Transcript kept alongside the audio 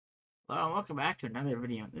Hello and welcome back to another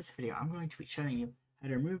video. In this video, I'm going to be showing you how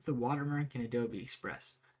to remove the watermark in Adobe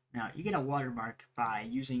Express. Now, you get a watermark by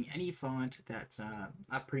using any font that's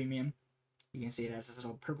a premium. You can see it has this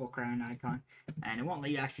little purple crown icon, and it won't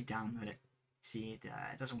let you actually download it. See,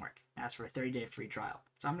 it doesn't work. It asks for a 30-day free trial.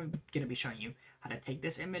 So I'm going to be showing you how to take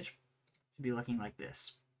this image to be looking like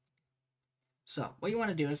this. So what you want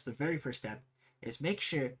to do is the very first step is make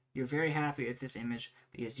sure you're very happy with this image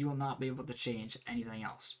because you will not be able to change anything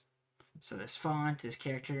else. So this font, this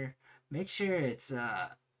character, make sure it's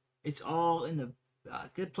all in the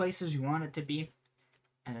good places you want it to be.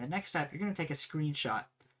 And the next step, you're going to take a screenshot.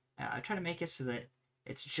 Try to make it so that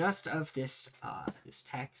it's just of this this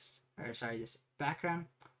text, or sorry, this background.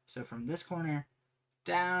 So from this corner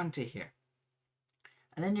down to here.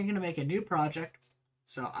 And then you're going to make a new project.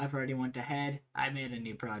 So I've already went ahead. I made a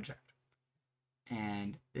new project.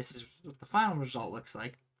 And this is what the final result looks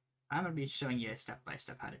like. I'm going to be showing you step by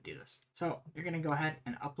step how to do this. So you're going to go ahead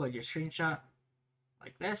and upload your screenshot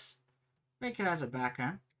like this. Make it as a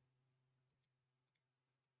background.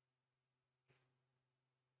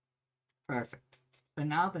 Perfect. So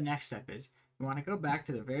now the next step is you want to go back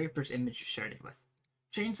to the very first image you started with.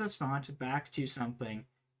 Change this font back to something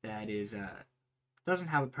that is doesn't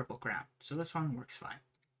have a purple ground. So this one works fine.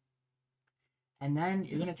 And then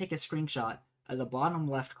you're going to take a screenshot of the bottom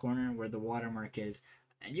left corner where the watermark is.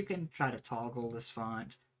 And you can try to toggle this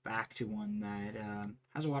font back to one that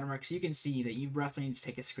has a watermark, so you can see that you roughly need to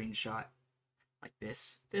take a screenshot like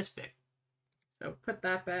this big. So put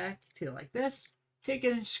that back to like this. Take a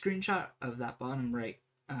screenshot of that bottom right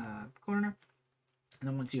corner. And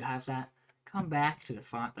then once you have that, come back to the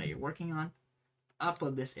font that you're working on.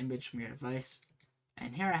 Upload this image from your device.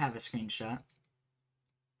 And here I have a screenshot.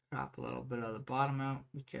 Crop a little bit of the bottom out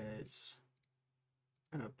because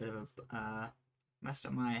I got a bit of a messed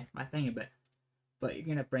up my thing a bit. But you're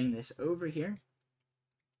going to bring this over here.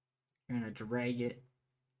 You're going to drag it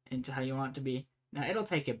into how you want it to be. Now, it'll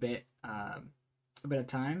take a bit of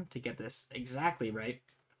time to get this exactly right.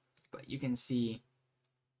 But you can see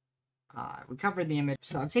we covered the image.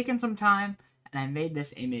 So I've taken some time and I made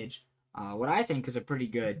this image what I think is a pretty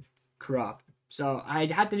good crop. So I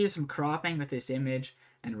had to do some cropping with this image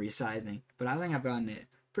and resizing. But I think I've gotten it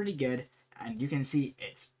pretty good. And you can see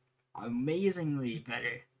it's amazingly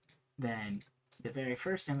better than the very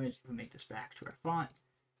first image. If we make this back to our font,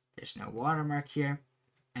 there's no watermark here,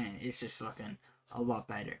 and it's just looking a lot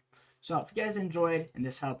better. So if you guys enjoyed and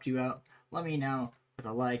this helped you out, let me know with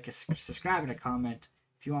a like, a subscribe, and a comment.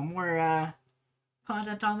 If you want more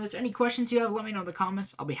content on this, any questions you have, let me know in the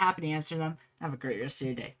comments. I'll be happy to answer them. Have a great rest of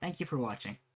your day. Thank you for watching.